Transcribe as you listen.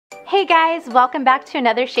Hey guys, welcome back to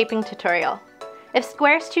another shaping tutorial. If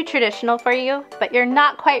square is too traditional for you, but you're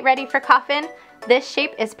not quite ready for coffin, this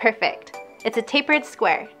shape is perfect. It's a tapered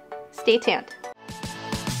square. Stay tuned.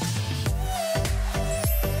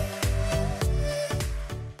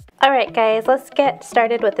 Alright guys, let's get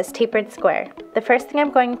started with this tapered square. The first thing I'm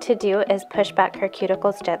going to do is push back her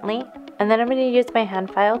cuticles gently, and then I'm going to use my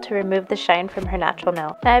hand file to remove the shine from her natural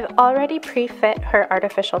nail. Now I've already pre-fit her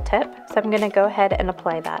artificial tip, so I'm going to go ahead and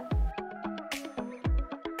apply that.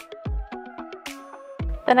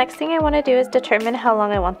 The next thing I want to do is determine how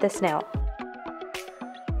long I want this nail.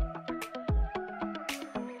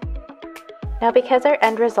 Now because our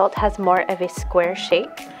end result has more of a square shape,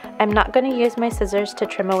 I'm not going to use my scissors to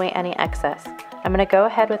trim away any excess. I'm going to go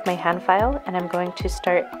ahead with my hand file and I'm going to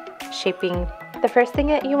start shaping. The first thing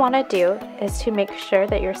that you want to do is to make sure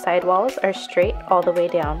that your sidewalls are straight all the way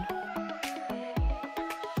down.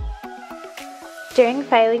 During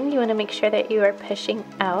filing, you want to make sure that you are pushing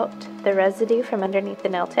out the residue from underneath the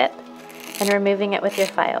nail tip and removing it with your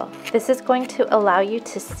file. This is going to allow you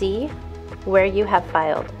to see where you have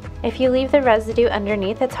filed. If you leave the residue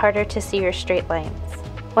underneath, it's harder to see your straight lines.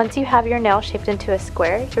 Once you have your nail shaped into a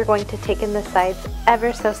square, you're going to take in the sides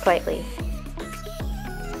ever so slightly.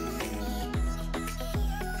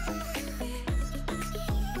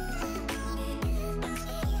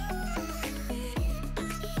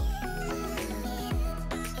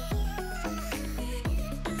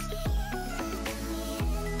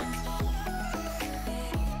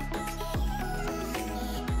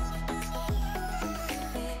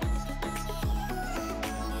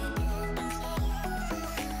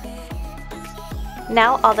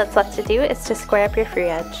 Now all that's left to do is to square up your free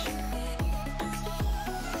edge.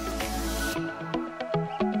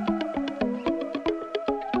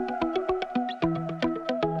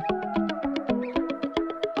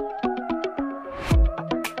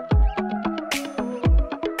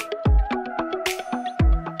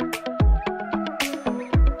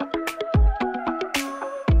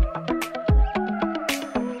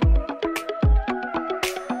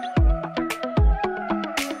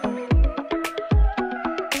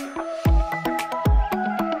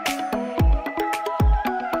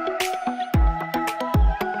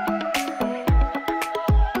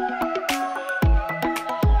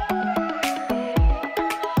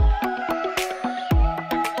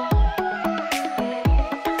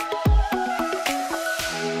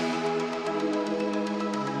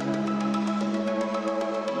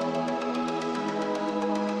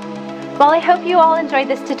 Well, I hope you all enjoyed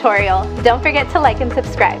this tutorial. Don't forget to like and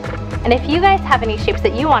subscribe. And if you guys have any shapes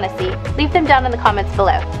that you want to see, leave them down in the comments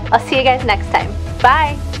below. I'll see you guys next time.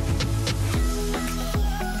 Bye!